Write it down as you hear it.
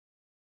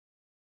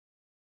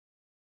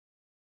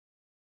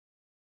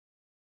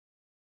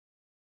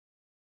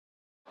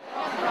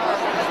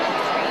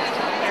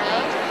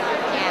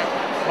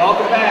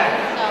Welcome back.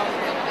 So, all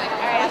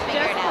right, I was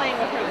just playing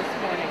with her this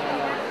morning.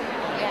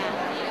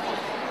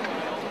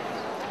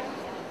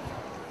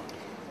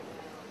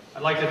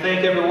 I'd like to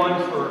thank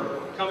everyone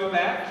for coming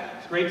back.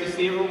 It's great to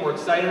see everyone. We're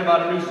excited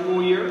about a new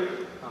school year.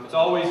 It's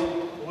always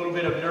a little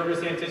bit of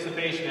nervous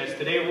anticipation as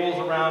today rolls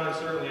around, and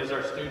certainly as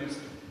our students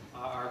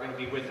are going to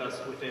be with us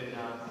within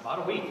about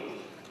a week.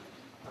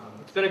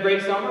 It's been a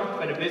great summer. It's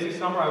been a busy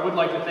summer. I would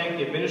like to thank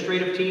the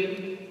administrative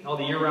team and all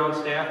the year-round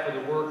staff for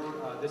the work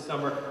this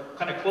summer,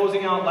 kind of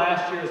closing out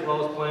last year as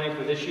well as planning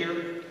for this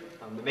year.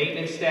 The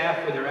maintenance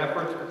staff for their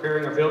efforts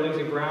preparing our buildings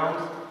and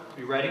grounds to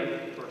be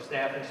ready for our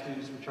staff and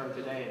students' return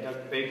today. And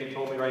Doug Bacon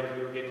told me right as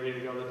we were getting ready to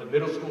go that the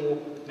middle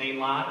school main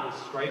lot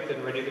is striped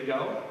and ready to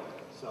go.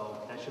 So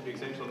that should be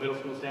essential. Middle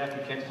school staff,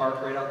 you can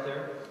park right out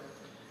there.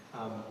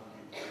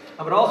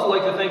 I would also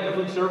like to thank the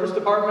food service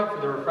department for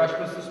their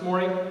refreshments this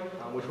morning,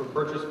 which were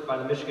purchased by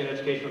the Michigan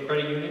Educational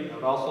Credit Union. I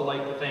would also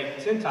like to thank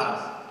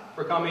Cintas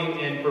for coming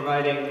and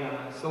providing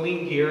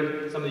Saline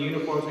gear. Some of the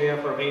uniforms we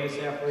have for our maintenance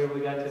staff were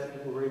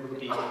able to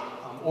be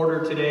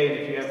ordered today, and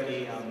if you have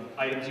any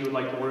items you would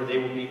like to order, they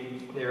will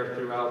be there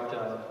throughout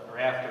or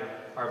after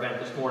our event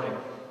this morning.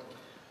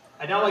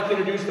 I'd now like to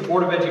introduce the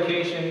Board of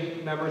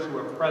Education members who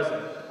are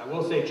present. I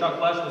will say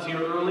Chuck Lesh was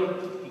here early.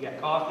 He got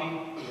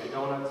coffee, he got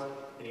donuts,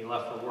 and he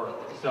left for work.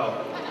 So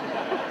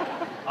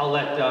I'll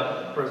let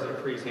President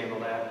Freeze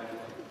handle that.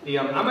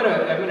 I'm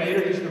gonna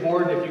introduce the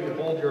board. If you could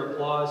hold your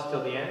applause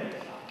till the end.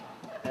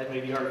 That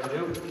may be hard to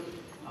do.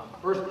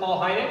 First,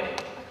 Paul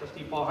Heineck,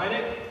 Trustee Paul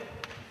Heineck,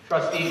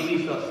 Trustee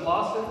Lisa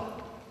Slauson,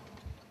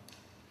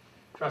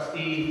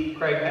 Trustee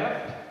Craig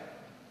Heft,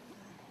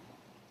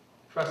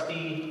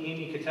 Trustee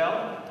Amy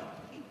Cattell,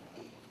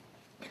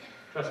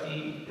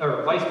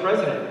 Vice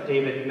President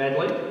David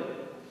Medley,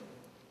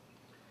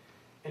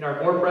 and our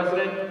Board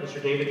President,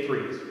 Mr. David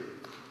Freeze.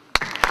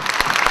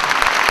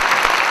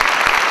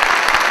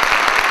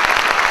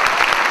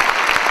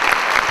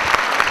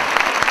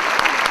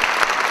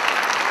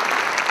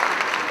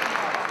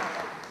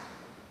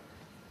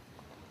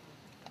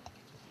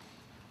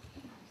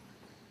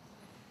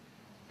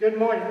 Good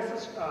morning.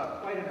 This is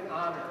quite an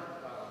honor.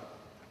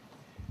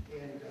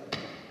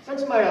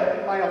 Since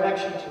my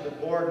election to the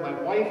board, my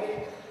wife,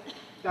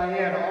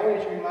 Diane,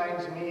 always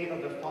reminds me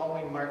of the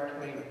following Mark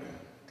Twain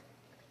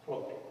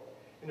quote.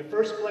 In the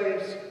first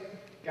place,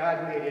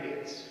 God made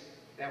idiots.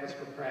 That was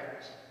for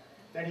practice.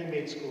 Then he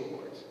made school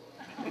boards.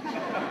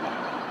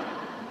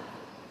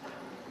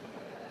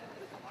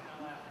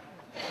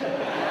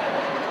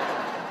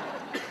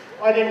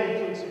 Well, I didn't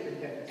include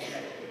superintendents.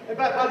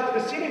 But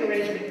the seating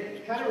arrangement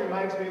kind of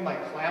reminds me of my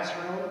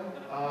classroom.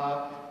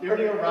 The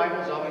early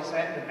arrivals always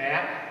sat in the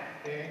back,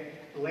 okay?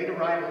 The late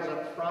arrivals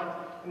up front,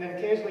 and then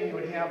occasionally you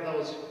would have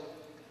those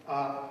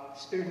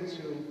students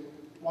who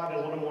wanted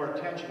a little more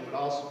attention would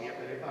also be up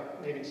there. They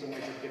thought maybe some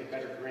ways they'd get a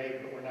better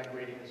grade, but we're not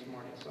grading this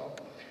morning. So,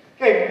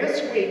 okay,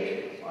 this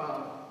week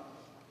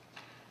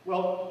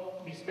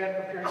will be spent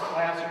preparing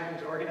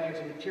classrooms,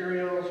 organizing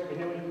materials,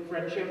 renewing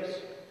friendships,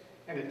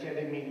 and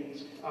attending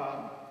meetings.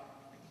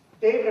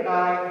 David and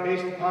I,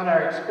 based upon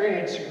our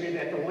experience, agree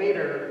that the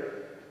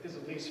later is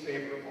the least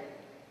favorable.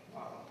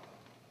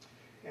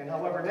 And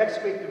however,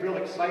 next week the real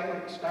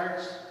excitement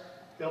starts.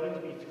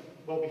 Buildings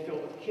will be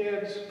filled with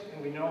kids,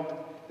 and we know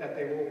that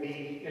they will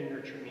be in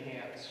nurturing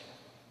hands.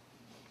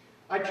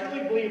 I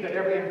truly believe that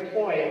every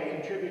employee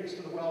contributes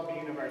to the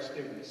well-being of our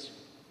students.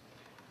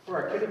 For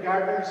our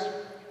kindergartners,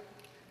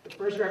 the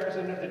first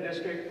representative of the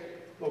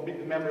district will be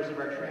the members of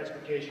our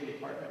transportation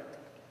department,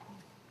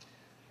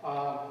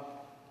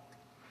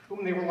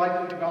 whom they will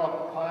likely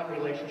develop a fond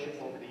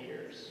relationship over the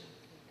years.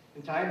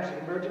 In times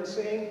of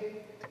emergency,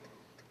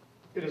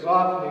 it is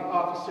often the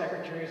office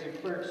secretaries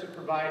and clerks who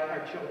provide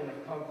our children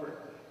of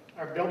comfort.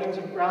 Our buildings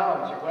and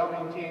grounds are well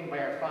maintained by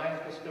our fine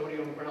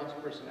custodial and grounds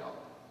personnel.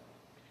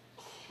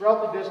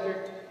 Throughout the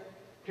district,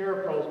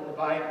 parapros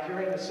provide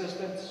caring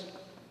assistance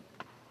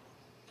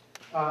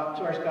to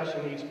our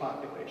special needs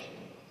population.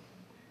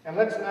 And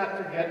let's not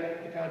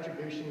forget the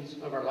contributions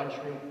of our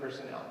lunchroom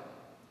personnel.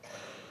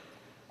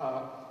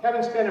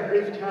 Having spent a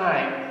brief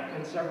time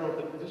in several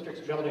of the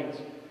district's buildings,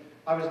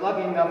 I was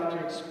lucky enough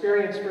to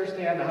experience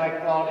firsthand the high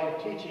quality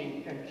of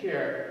teaching and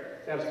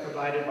care that is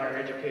provided by our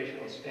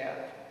educational staff.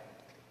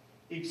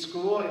 Each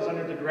school is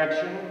under the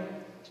direction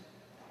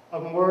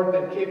of more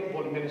than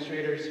capable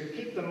administrators who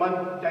keep the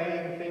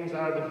mundane things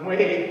out of the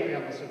way, I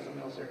almost said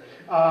something else there,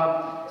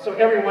 so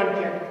everyone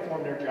can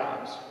perform their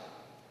jobs.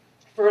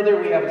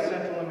 Further, we have a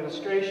central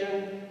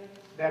administration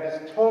that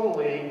is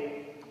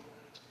totally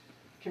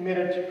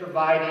committed to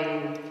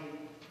providing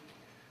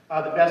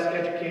the best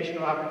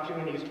educational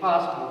opportunities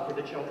possible for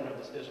the children of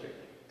this district.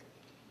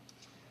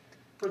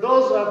 For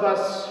those of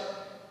us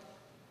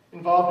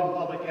involved in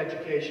public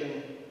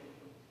education,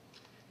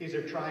 these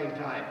are trying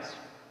times.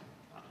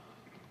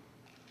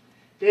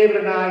 David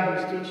and I,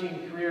 whose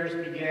teaching careers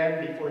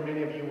began before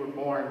many of you were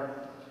born,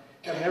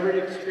 have never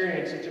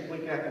experienced such a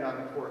bleak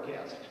economic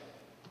forecast.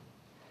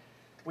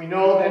 We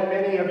know that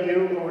many of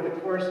you, over the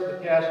course of the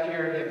past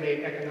year, have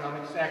made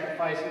economic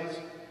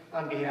sacrifices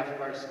on behalf of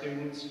our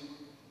students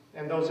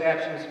and those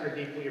actions are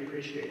deeply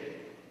appreciated.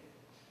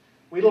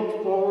 We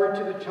look forward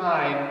to the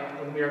time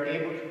when we are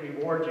able to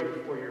reward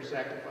you for your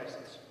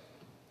sacrifices.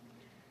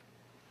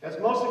 As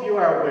most of you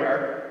are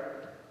aware,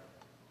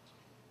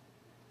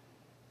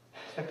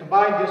 the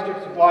combined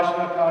districts of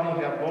Washtenaw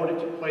County have voted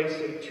to place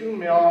a 2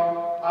 mil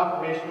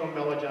operational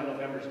millage on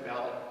November's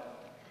ballot.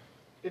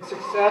 Its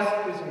success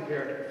is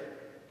imperative.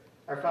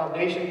 Our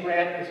foundation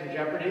grant is in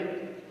jeopardy.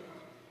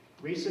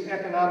 Recent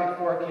economic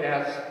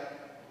forecasts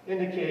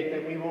indicate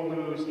that we will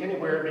lose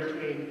anywhere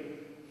between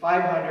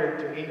 $500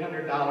 to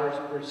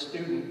 $800 per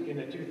student in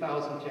the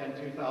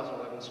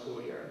 2010-2011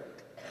 school year.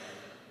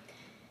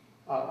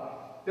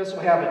 This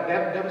will have a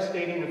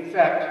devastating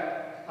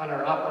effect on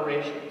our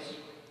operations.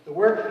 The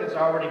work has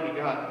already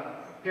begun.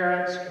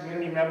 Parents,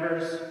 community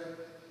members,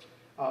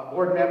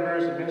 board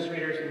members,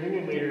 administrators, and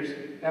union leaders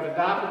have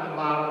adopted the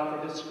model for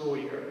this school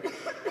year.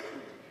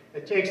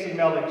 It takes the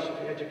millage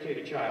to educate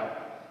a child.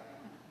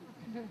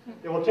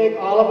 It will take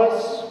all of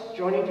us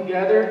joining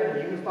together in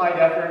a unified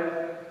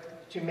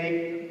effort to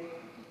make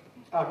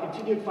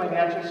continued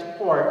financial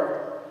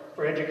support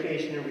for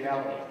education a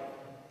reality.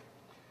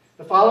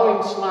 The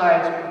following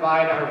slides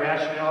provide our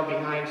rationale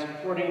behind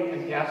supporting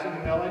and passing the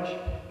millage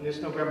in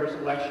this November's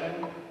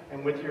election,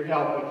 and with your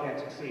help, we can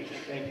succeed.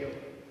 Thank you.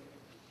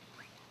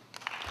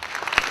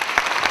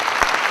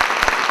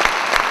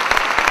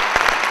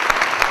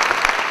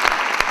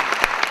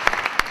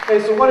 Okay,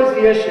 so what is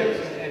the issue?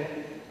 And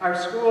our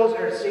schools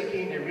are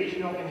seeking a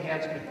regional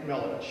enhancement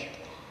millage.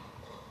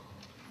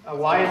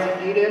 Why is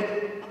it needed?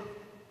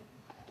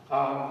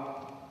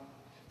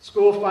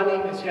 School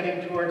funding is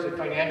heading towards a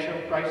financial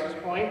crisis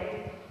point.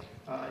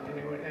 And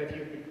if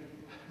you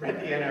read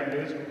the NR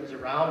News when it was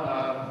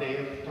around,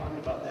 they talked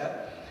about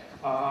that.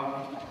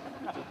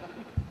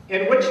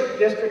 And which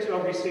districts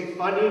will receive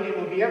funding? It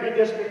will be every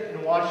district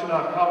in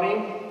Washtenaw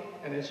County.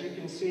 And as you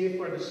can see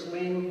for the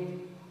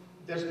Saline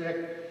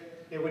district,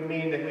 it would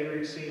mean that we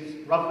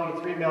receive roughly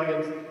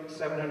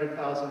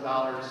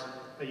 $3,700,000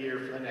 a year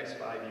for the next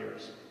 5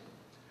 years.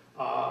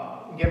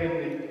 Given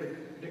the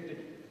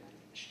predicted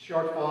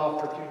shortfall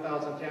for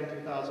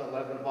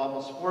 2010-2011 of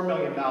almost $4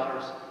 million,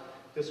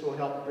 this will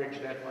help bridge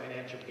that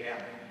financial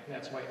gap, and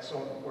that's why it's so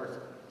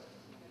important.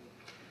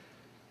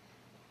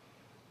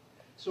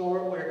 So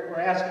what we're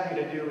asking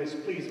you to do is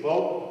please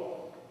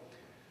vote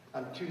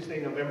on Tuesday,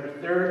 November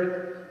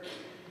 3rd,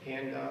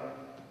 and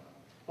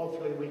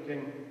hopefully we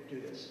can do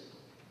this.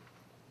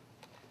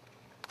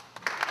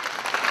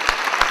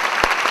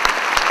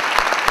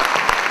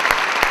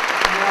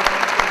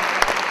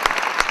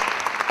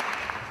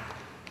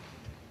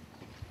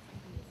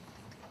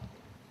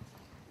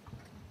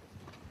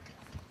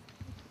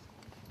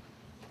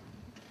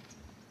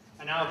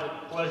 I now have the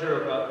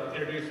pleasure of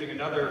introducing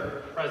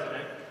another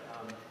president.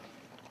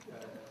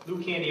 Lou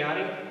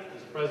Candiotti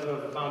is president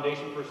of the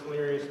Foundation for Saline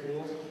Area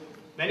Schools.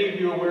 Many of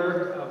you are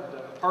aware of the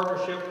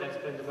partnership that's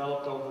been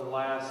developed over the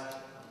last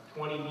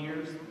 20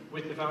 years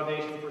with the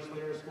Foundation for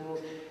Saline Area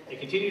Schools. They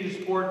continue to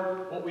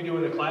support what we do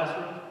in the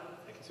classroom.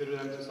 I consider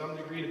them to some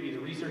degree to be the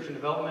research and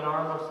development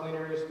arm of Saline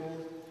Area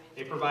Schools.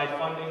 They provide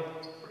funding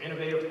for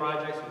innovative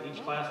projects in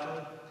each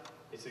classroom.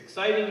 It's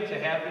exciting to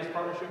have this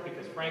partnership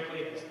because,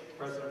 frankly, as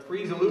President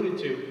Freese alluded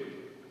to,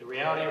 the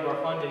reality of our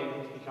funding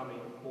is becoming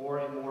more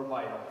and more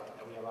vital,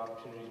 and we have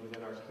opportunities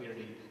within our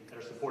community that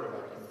are supportive of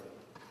our community.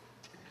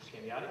 Mr.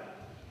 Candiotti.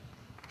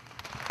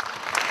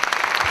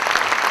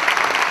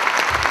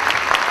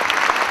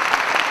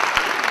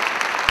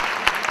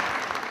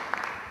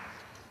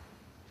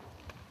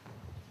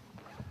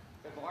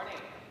 Good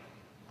morning.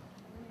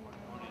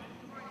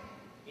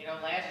 You know,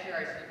 last year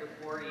I stood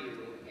before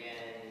you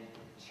and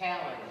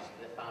challenged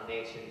the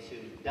foundation to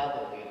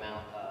double the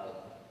amount of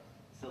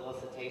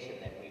solicitation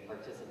that we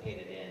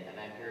participated in, and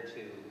I'm here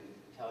to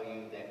tell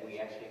you that we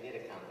actually did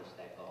accomplish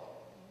that goal.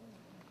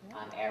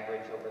 On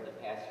average, over the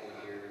past few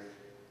years,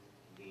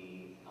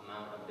 the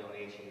amount of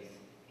donations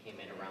came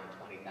in around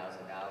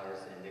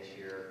 $20,000, and this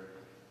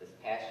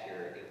past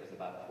year, it was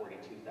about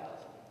 $42,000.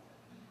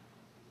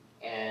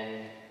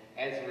 And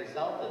as a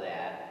result of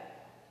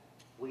that,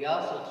 we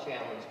also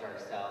challenged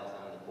ourselves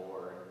on the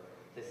board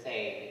to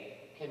say,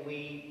 can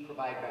we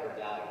provide better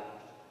value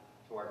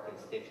to our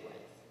constituents?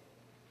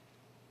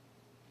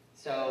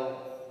 So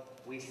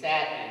we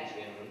sat in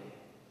June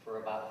for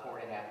about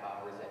 4.5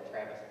 hours at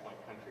Travis Point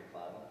Country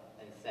Club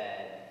and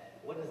said,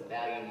 what does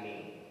value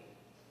mean?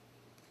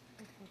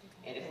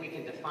 And if we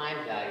can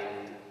define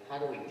value, how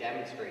do we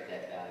demonstrate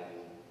that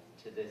value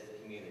to this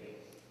community?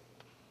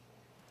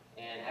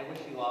 And I wish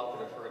you all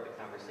could have heard the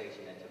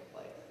conversation that took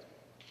place.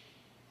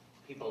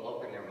 People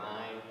opened their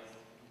minds,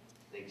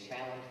 they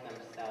challenged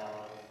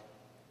themselves,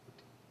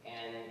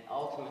 and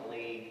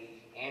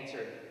ultimately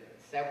answered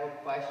several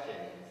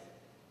questions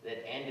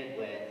that ended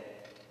with,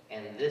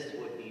 and this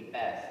would be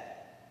best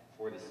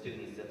for the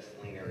students of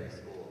Saline Area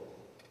Schools.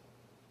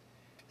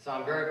 So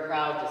I'm very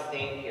proud to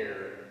stand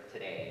here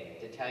today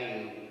to tell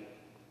you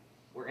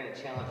we're going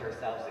to challenge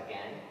ourselves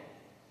again,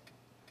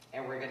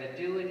 and we're going to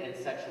do it in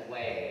such a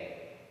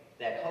way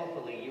that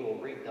hopefully you will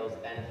reap those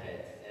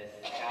benefits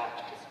as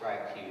Scott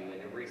described to you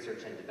in a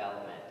research and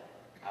development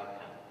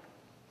outcome.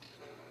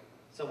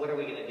 So what are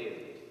we going to do?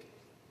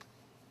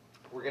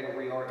 We're going to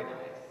reorganize.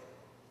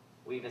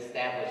 We've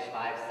established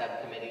 5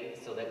 subcommittees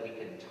so that we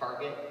can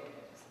target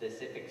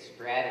specific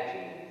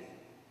strategies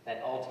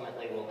that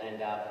ultimately will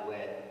end up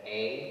with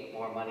A,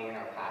 more money in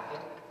our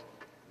pocket,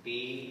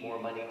 B, more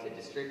money to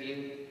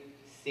distribute,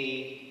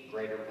 C,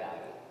 greater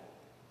value.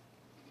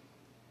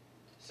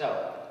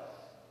 So,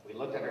 we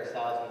looked at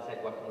ourselves and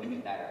said, what can we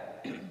do better?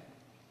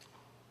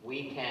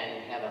 We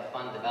can have a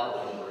fund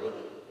development group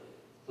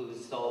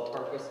whose sole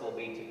purpose will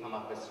be to come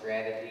up with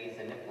strategies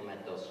and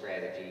implement those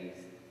strategies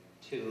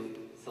to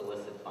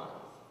solicit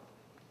funds.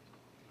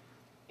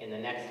 In the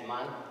next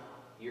month,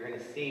 you're going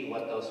to see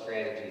what those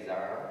strategies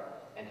are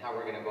and how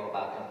we're going to go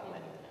about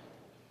implementing them.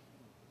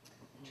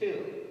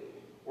 2,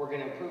 we're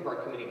going to improve our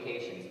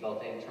communications,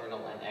 both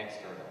internal and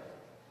external.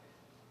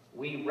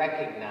 We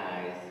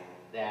recognize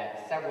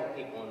that several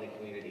people in the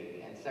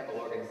community and several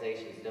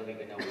organizations don't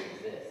even know we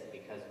exist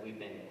because we've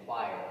been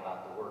quiet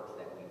about the works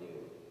that we do.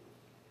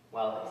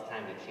 Well, it's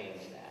time to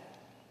change that.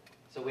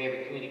 So we have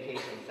a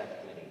communications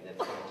subcommittee that's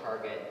going to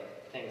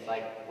target things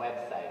like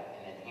website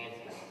and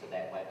enhancements to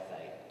that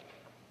website.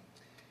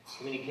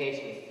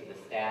 Communications to the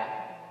staff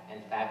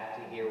and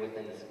faculty here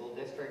within the school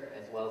district,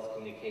 as well as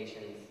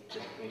communications to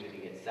the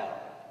community itself.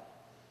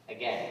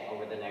 Again,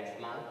 over the next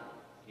month,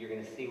 you're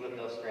going to see what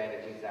those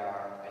strategies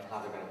are and how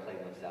they're going to play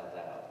themselves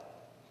out.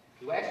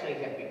 You actually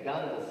have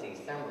begun to see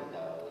some of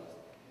those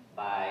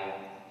by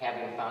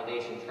having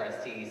foundation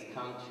trustees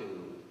come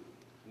to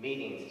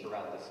meetings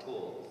throughout the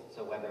schools.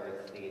 So whether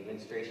it's the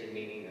administration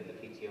meeting or the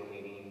PTO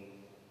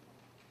meeting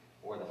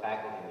or the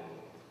faculty meeting,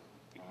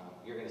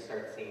 you're going to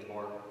start seeing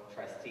more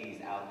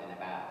trustees out and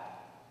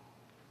about.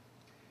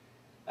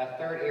 A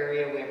third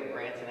area, we have a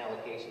grants and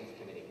allocations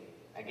committee.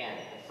 Again,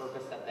 the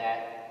purpose of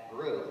that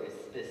group is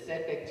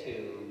specific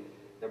to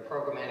the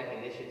programmatic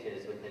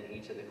initiatives within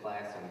each of the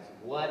classrooms.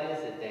 What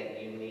is it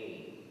that you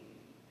need?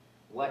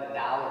 What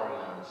dollar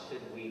amounts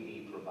should we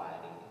be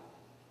providing?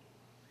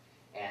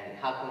 And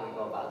how can we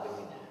go about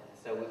doing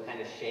that? So we've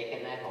kind of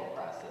shaken that whole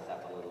process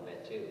up a little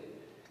bit too.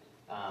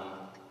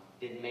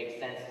 Didn't make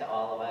sense to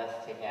all of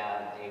us to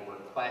have a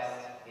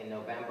request in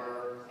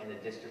November and a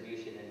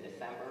distribution in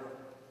December,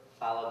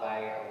 followed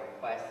by a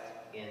request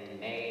in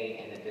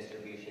May and a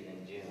distribution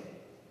in June.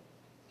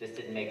 Just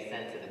didn't make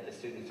sense that if the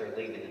students are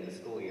leaving in the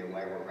school year,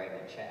 why we're writing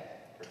a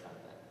check for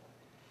something.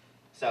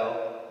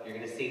 So you're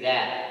going to see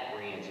that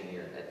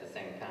re-engineered at the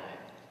same time.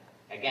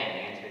 Again,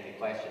 answering the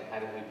question, how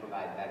do we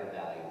provide better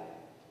value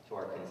to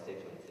our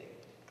constituency?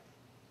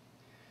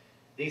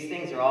 These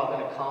things are all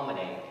going to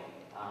culminate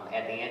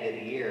at the end of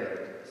the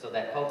year so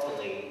that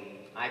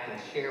hopefully I can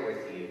share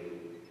with you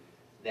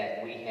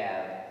that we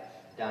have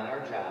done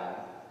our job,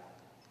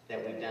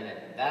 that we've done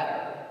it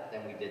better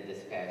than we did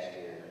this past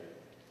year,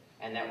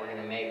 and that we're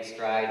going to make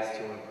strides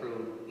to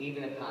improve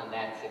even upon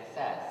that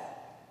success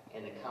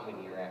in the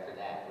coming year after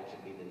that, which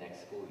would be the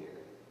next school year.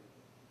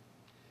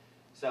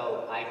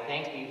 So I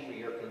thank you for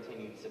your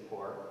continued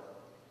support.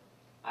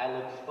 I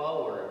look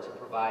forward to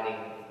providing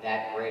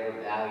that greater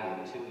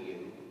value to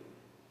you,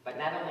 but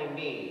not only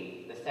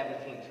me, the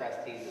 17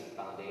 trustees of the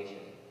foundation.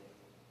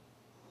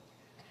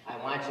 I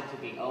want you to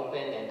be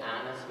open and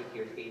honest with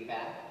your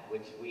feedback,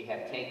 which we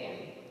have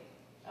taken.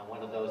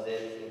 One of those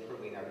is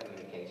improving our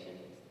communications.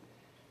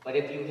 But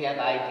if you have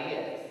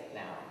ideas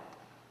now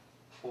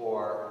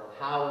for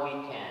how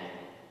we can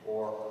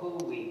or who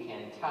we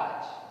can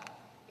touch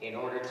in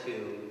order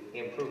to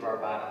improve our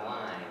bottom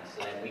line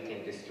so that we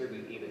can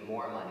distribute even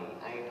more money,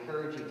 I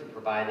encourage you to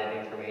provide that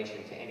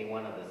information to any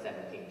one of the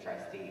 17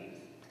 trustees.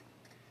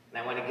 And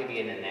I want to give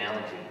you an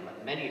analogy.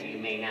 Many of you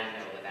may not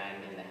know that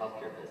I'm in the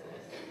healthcare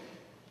business.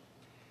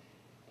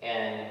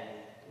 And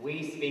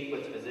we speak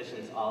with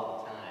physicians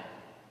all the time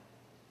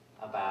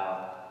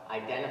about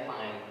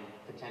identifying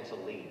potential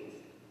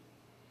leads.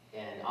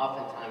 And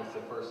oftentimes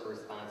the first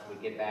response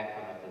we get back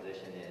from a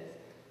physician is,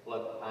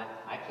 look,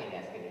 I can't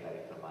ask anybody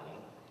for money.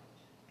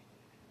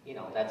 You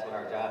know, that's what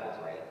our job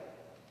is, right?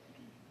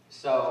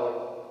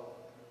 So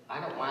I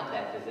don't want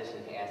that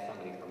physician to ask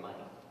somebody for money.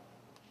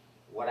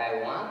 What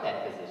I want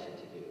that physician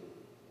to do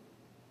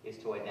is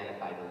to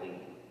identify the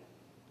lead.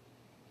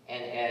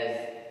 And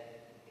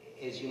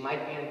as you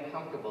might be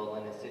uncomfortable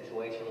in a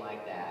situation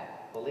like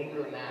that, believe it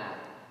or not,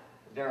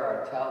 there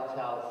are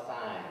telltale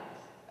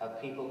signs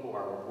of people who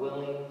are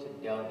willing to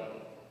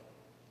donate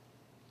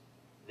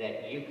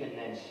that you can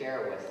then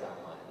share with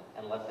someone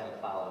and let them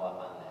follow up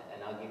on that.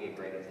 And I'll give you a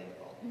great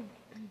example.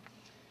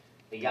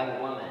 A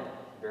young woman,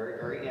 very,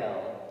 very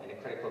ill, in a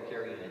critical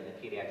care unit in the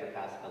pediatric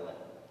hospital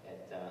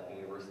at the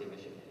University of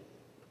Michigan.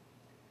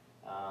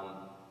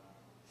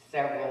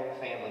 Several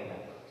family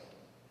members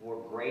were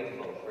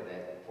grateful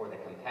for the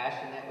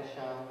compassion that was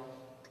shown,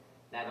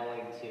 not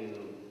only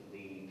to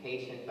the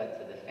patient but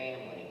to the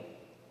family,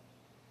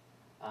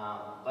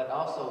 but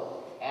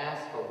also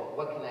asked for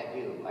what can I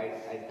do?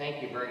 I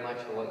thank you very much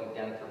for what you've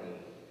done for me.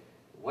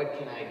 What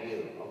can I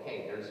do?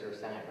 Okay, there's your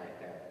sign right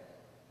there.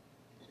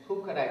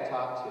 who could I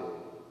talk to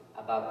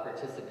about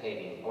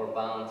participating or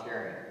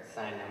volunteering?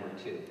 Sign number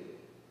 2.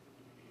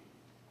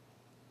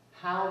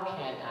 How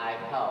can I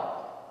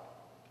help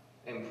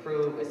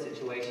improve a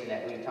situation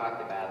that we've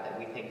talked about that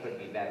we think could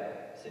be better?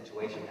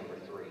 Situation number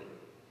 3.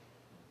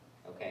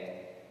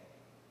 Okay?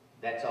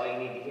 That's all you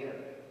need to hear.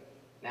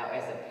 Now,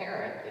 as a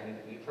parent, and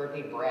you've heard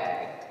me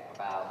brag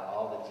about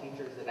all the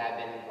teachers that I've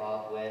been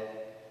involved with,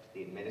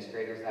 the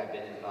administrators I've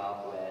been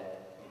involved with,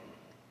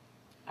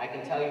 I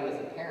can tell you as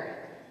a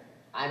parent,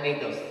 I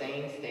made those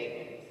same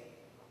statements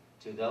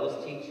to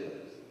those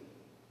teachers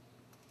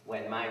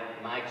when my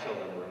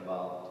children were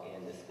involved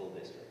in the school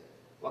district.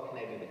 What can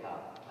I do to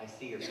help? I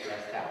see you're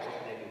stressed out. What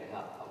can I do to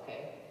help?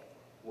 Okay?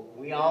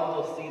 We all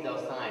will see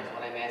those signs.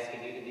 What I'm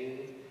asking you to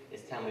do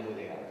is tell me who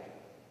they are.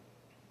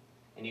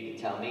 And you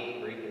can tell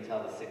me, or you can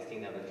tell the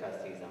 16 other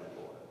trustees on the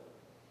board.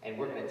 And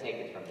we're going to take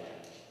it from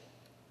there.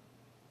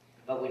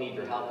 But we need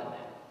your help in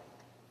that.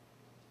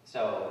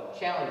 So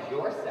challenge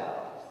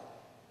yourselves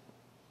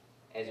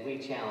as we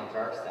challenge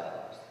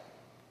ourselves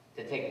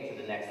to take it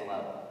to the next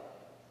level.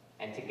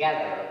 And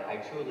together, I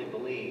truly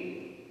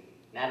believe,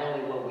 not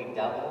only will we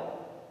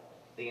double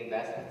the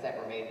investments that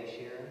were made this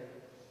year,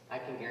 I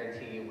can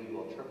guarantee you we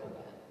will triple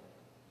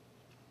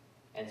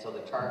that. And so the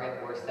target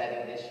we're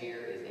setting this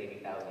year is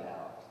 $80,000.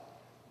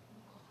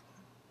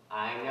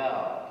 I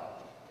know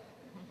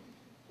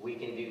we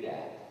can do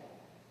that.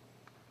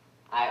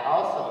 I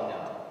also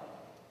know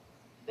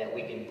that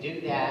we can do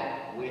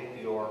that with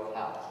your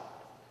help.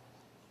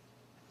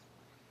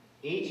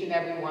 Each and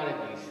every one of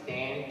you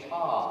stand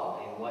tall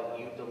in what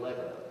you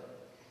deliver.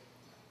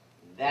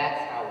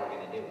 That's how we're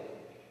going to do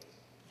it.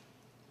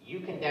 You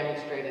can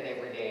demonstrate it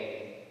every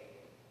day.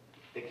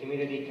 The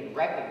community can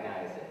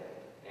recognize it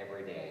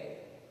every day.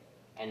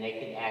 And they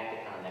can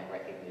act upon that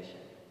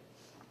recognition.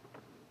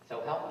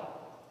 So help me.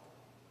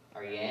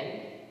 Are you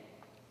in?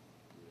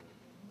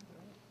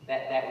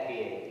 That would be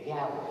a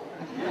yeah word.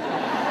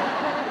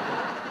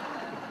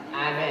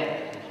 I'm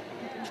in.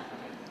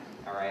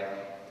 All right?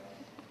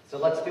 So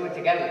let's do it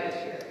together this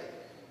year.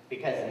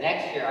 Because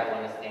next year I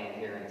want to stand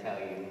here and tell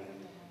you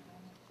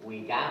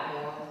we got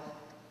more,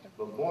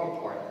 but more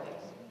importantly,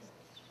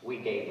 we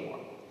gave more.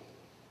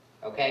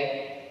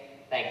 Okay?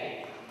 Thank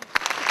you.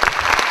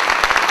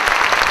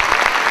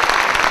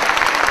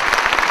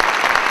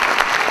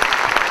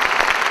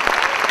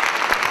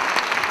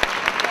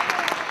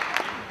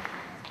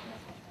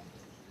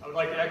 I would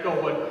like to echo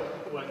what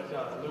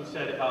Lou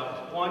said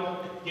about, 1,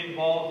 get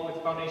involved with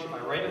the foundation by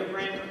writing the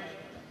grant,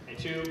 and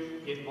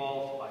 2, get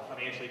involved by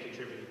financially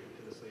contributing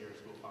to the Saline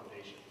School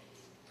Foundation.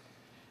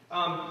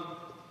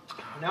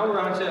 Now we're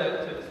on to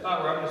the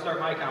spot where I'm going to start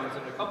my comments,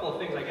 and a couple of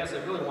things I guess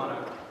I really want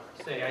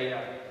to say.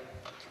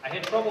 I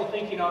had trouble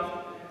thinking of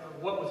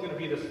what was going to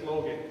be the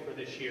slogan for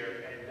this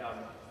year, and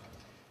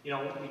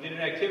we did an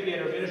activity at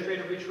our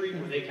administrative retreat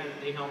where they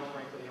helped,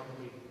 frankly, help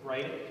me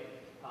write it.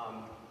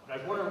 But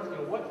I was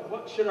wondering,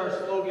 what should our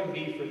slogan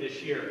be for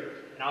this year?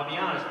 And I'll be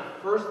honest,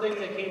 the first thing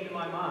that came to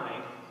my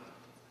mind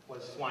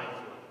was swine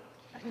flu.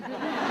 So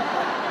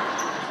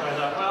I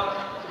thought, well,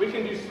 we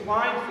can do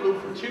swine flu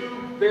for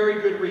 2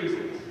 very good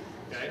reasons.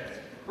 Okay?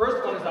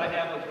 First one is I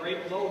have a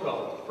great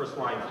logo for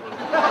swine flu. So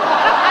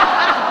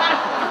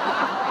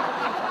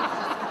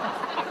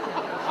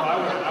I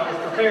was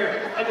prepared.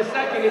 And the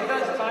second, it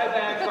does tie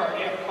back to our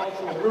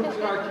agricultural roots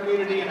in our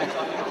community, and I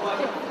thought, you know what?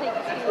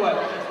 That's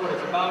what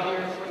it's about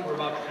here. We're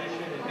about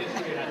tradition and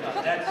history, and I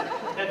thought,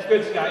 that's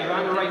good, Scott. You're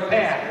on the right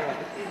path.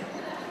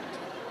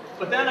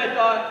 But then I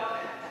thought,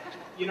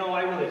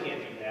 I really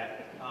can't do that.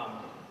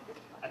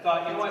 I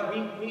thought, you know what?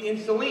 We in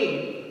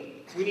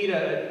Saline, we need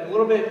a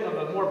little bit of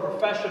a more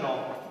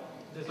professional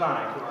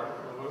design to our.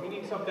 We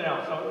need something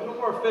else. So a little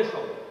more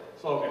official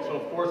slogan. So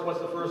of course, what's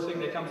the first thing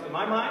that comes to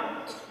my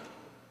mind?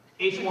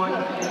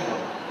 H1N1.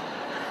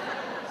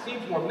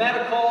 Seems more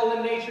medical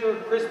in nature,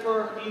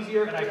 crisper,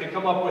 easier, and I could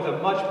come up with a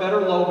much better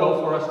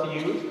logo for us to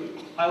use,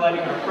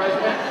 highlighting our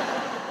president.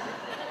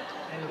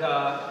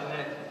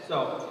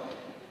 So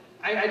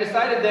I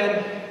decided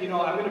then,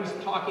 I'm going to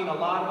be talking a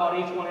lot about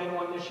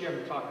H1N1 this year. I'm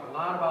going to be talking a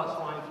lot about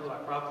swine flu. I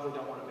probably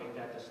don't want to make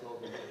that the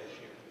slogan for this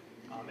year,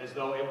 as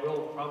though it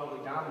will probably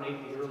dominate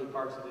the early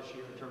parts of this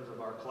year in terms of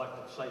our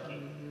collective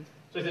psyche.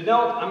 So I said,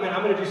 no, I'm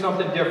going to do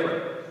something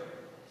different.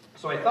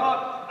 So I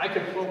thought I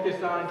could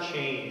focus on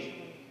change.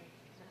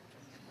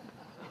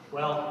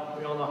 Well,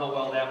 we all know how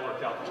well that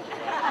worked out.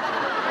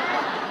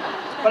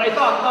 But I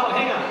thought, no,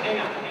 hang on.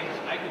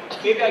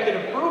 Maybe I can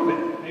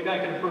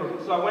improve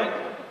it. So I went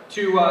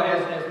to,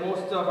 as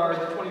most of our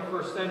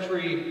 21st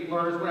century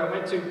learners, when I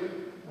went to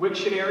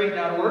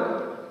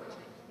Wiktionary.org,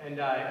 and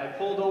I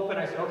pulled open,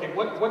 I said, okay,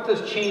 what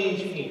does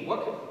change mean?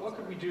 What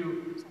could we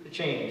do to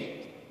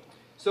change?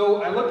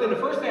 So I looked, and the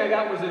first thing I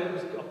got was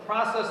a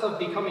process of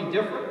becoming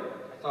different.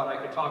 I thought I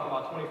could talk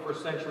about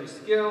 21st century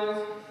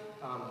skills.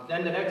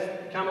 Then the next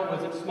comment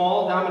was that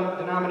small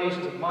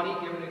denominations of money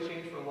given in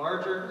exchange for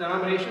larger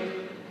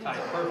denominations.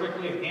 Ties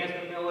perfectly,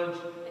 enhancement village,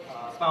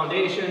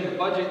 foundation, the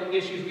budget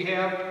issues we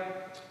have.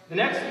 The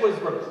next was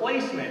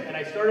replacement, and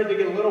I started to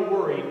get a little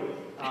worried.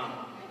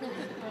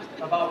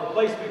 about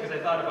replacement because I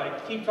thought if I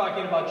keep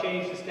talking about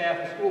change, the staff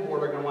and school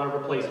board are going to want to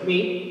replace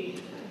me.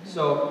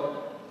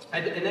 So,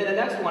 and then the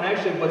next one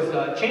actually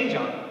was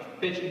change-up,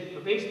 pitching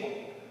for baseball.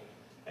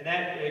 And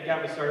that it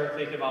got me started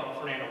thinking about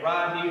Fernando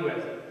Rodney, who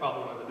has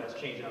probably one of the best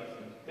change-ups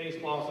in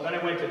baseball. So then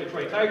I went to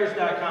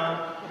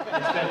DetroitTigers.com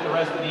and spent the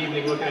rest of the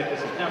evening looking at the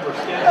September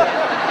schedule.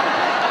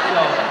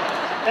 So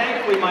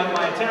thankfully,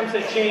 my attempts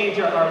at change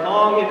are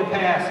long in the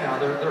past now.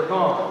 They're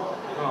gone.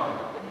 They're gone.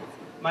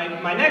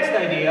 My next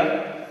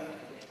idea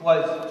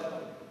was,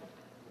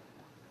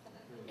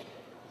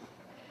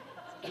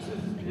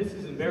 this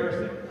is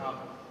embarrassing.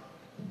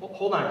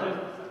 Hold on, just.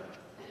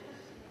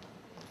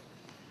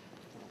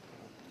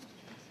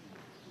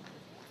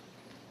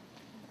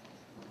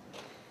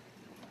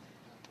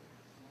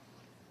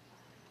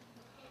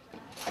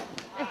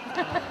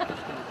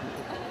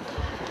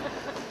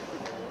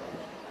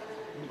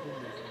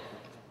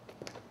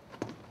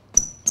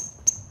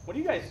 What are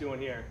you guys doing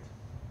here?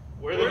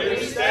 We're the new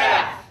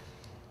staff.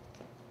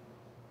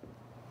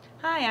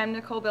 Hi, I'm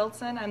Nicole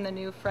Bilson. I'm the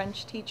new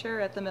French teacher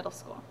at the middle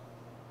school.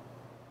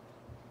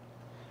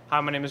 Hi,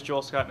 my name is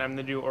Joel Scott, and I'm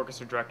the new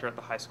orchestra director at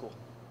the high school.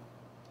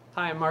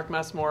 Hi, I'm Mark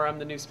Messmore. I'm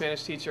the new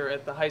Spanish teacher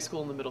at the high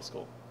school and the middle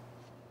school.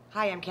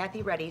 Hi, I'm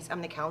Kathy Reddies.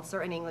 I'm the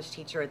counselor and English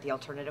teacher at the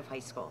alternative high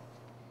school.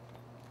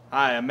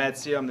 Hi, I'm Matt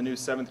Seale. I'm the new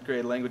 7th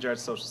grade language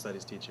arts social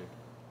studies teacher.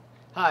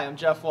 Hi, I'm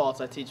Jeff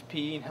Waltz. I teach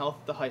PE and health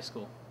at the high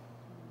school.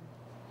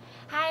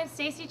 Hi, I'm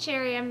Stacy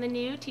Cherry. I'm the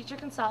new teacher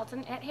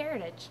consultant at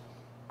Heritage.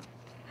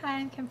 Hi,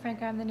 I'm Kim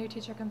Franco. I'm the new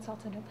teacher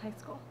consultant at the high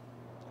school.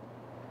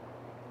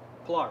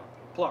 Pilar,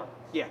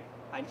 yeah,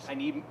 I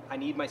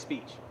need my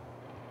speech.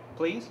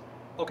 Please?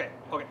 Okay,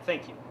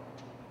 thank you.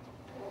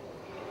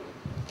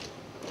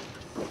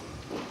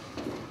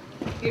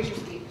 Here's your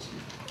speech.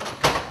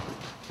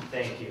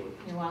 Thank you.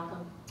 You're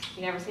welcome.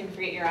 You never seem to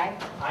forget your eye.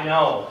 I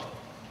know.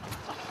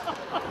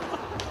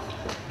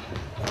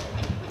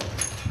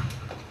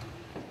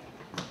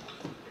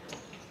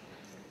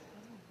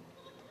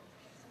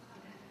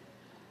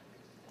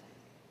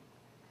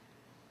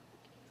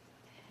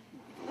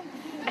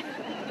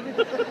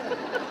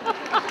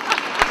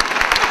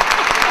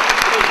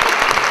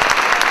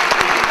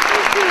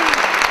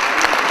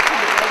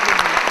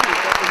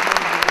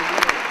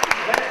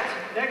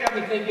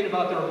 Thinking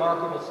about the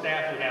remarkable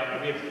staff we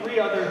have. We have 3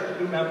 other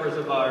new members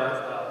of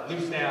our new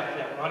staff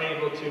that were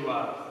unable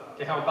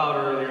to help out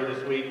earlier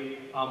this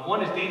week.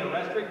 One is Dana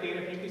Restrick.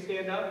 Dana, if you can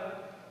stand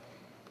up.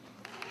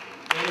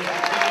 Dana's a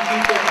PE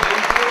teacher at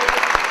high school.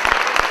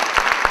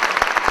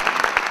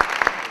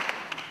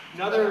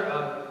 Another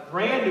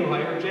brand new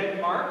hire, Jen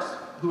Marks,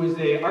 who is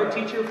an art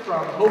teacher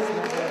from Hope.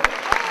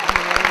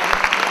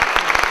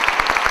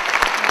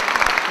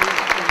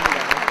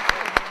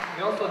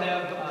 We also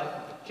have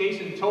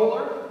Jason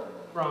Toller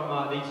from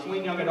the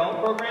Saline Young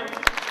Adult Program.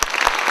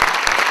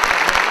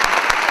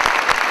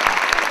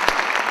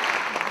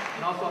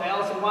 And also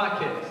Allison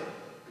Watkins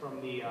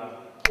from the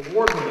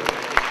award-winning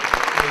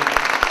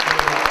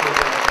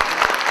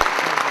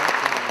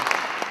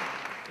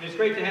And it's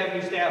great to have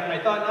new staff. And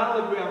I thought not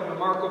only do we have a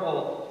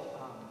remarkable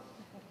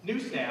new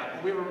staff,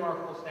 but we have a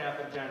remarkable staff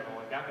in general.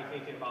 It got me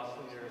thinking about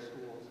Saline area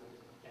schools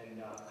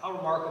and how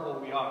remarkable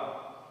we are.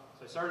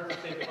 So I started to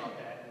think about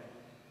that. And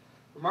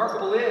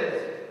remarkable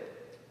is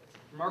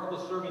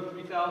serving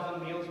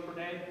 3,000 meals per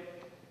day.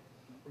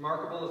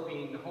 Remarkable is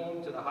being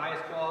home to the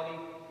highest quality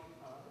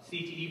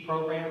CTE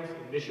programs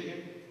in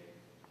Michigan.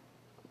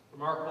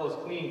 Remarkable is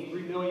cleaning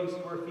 3 million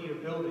square feet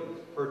of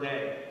buildings per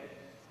day.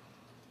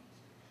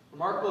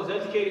 Remarkable is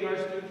educating our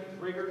students with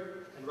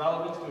rigor and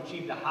relevance to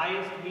achieve the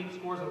highest NEET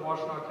scores in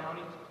Washtenaw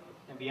County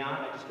and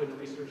beyond. I just couldn't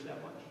research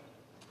that much.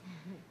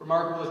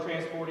 Remarkable is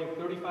transporting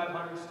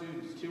 3,500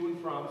 students to and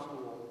from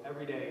school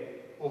every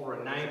day over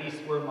a 90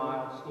 square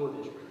mile school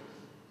district.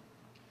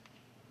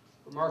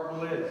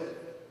 Remarkable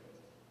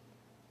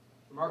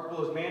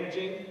is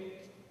managing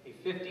a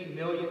 $50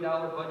 million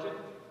budget.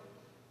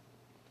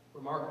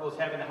 Remarkable is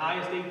having the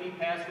highest AP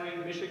pass rate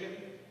in Michigan,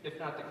 if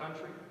not the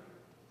country.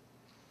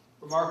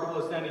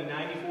 Remarkable is sending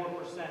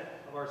 94%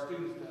 of our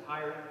students to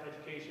higher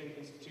education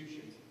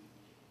institutions.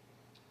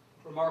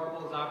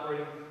 Remarkable is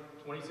operating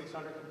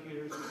 2,600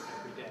 computers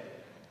every day.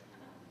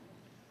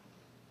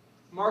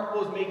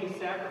 Remarkable is making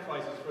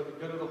sacrifices for the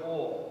good of the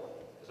whole,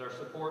 as our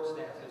support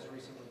staff has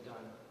recently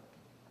done.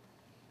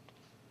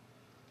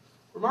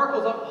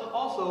 Remarkable is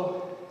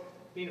also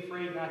being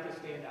afraid not to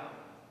stand out.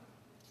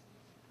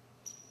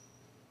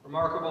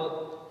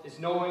 Remarkable is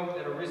knowing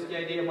that a risky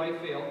idea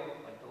might fail,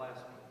 like the last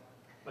one,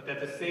 but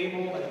that the same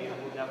old idea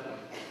will definitely.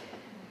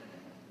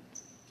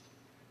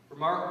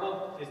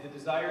 Remarkable is the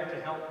desire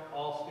to help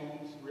all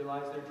students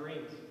realize their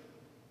dreams.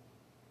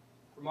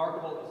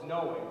 Remarkable is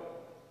knowing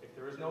if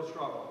there is no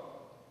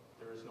struggle,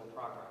 there is no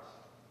progress.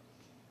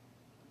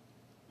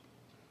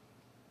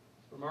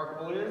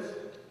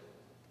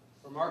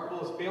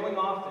 Remarkable is failing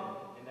often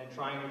and then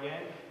trying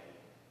again.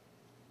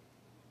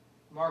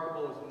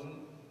 Remarkable is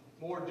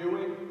more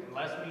doing and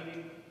less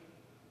meeting,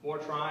 more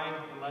trying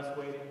and less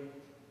waiting,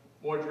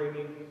 more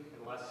dreaming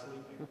and less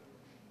sleeping.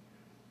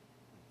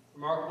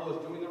 Remarkable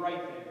is doing the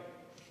right thing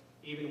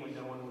even when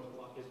no one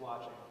is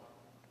watching.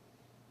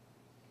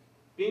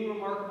 Being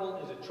remarkable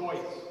is a choice.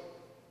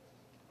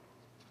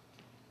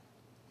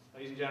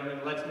 Ladies and gentlemen,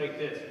 let's make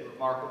this a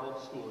remarkable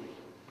school year.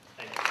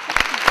 Thank you.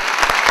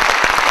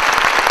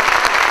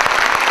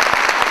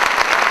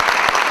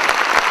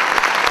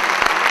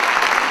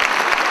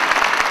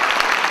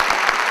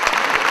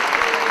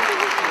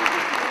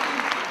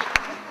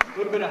 A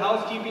little bit of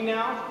housekeeping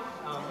now.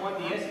 Want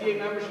the SCA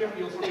membership,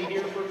 you'll stay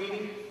here for a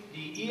meeting.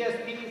 The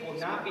ESP will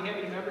not be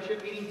having a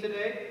membership meeting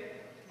today.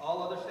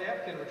 All other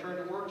staff can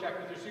return to work, check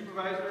with your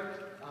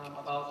supervisor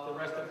about the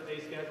rest of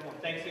today's schedule.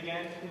 And thanks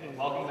again, and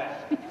welcome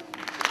back.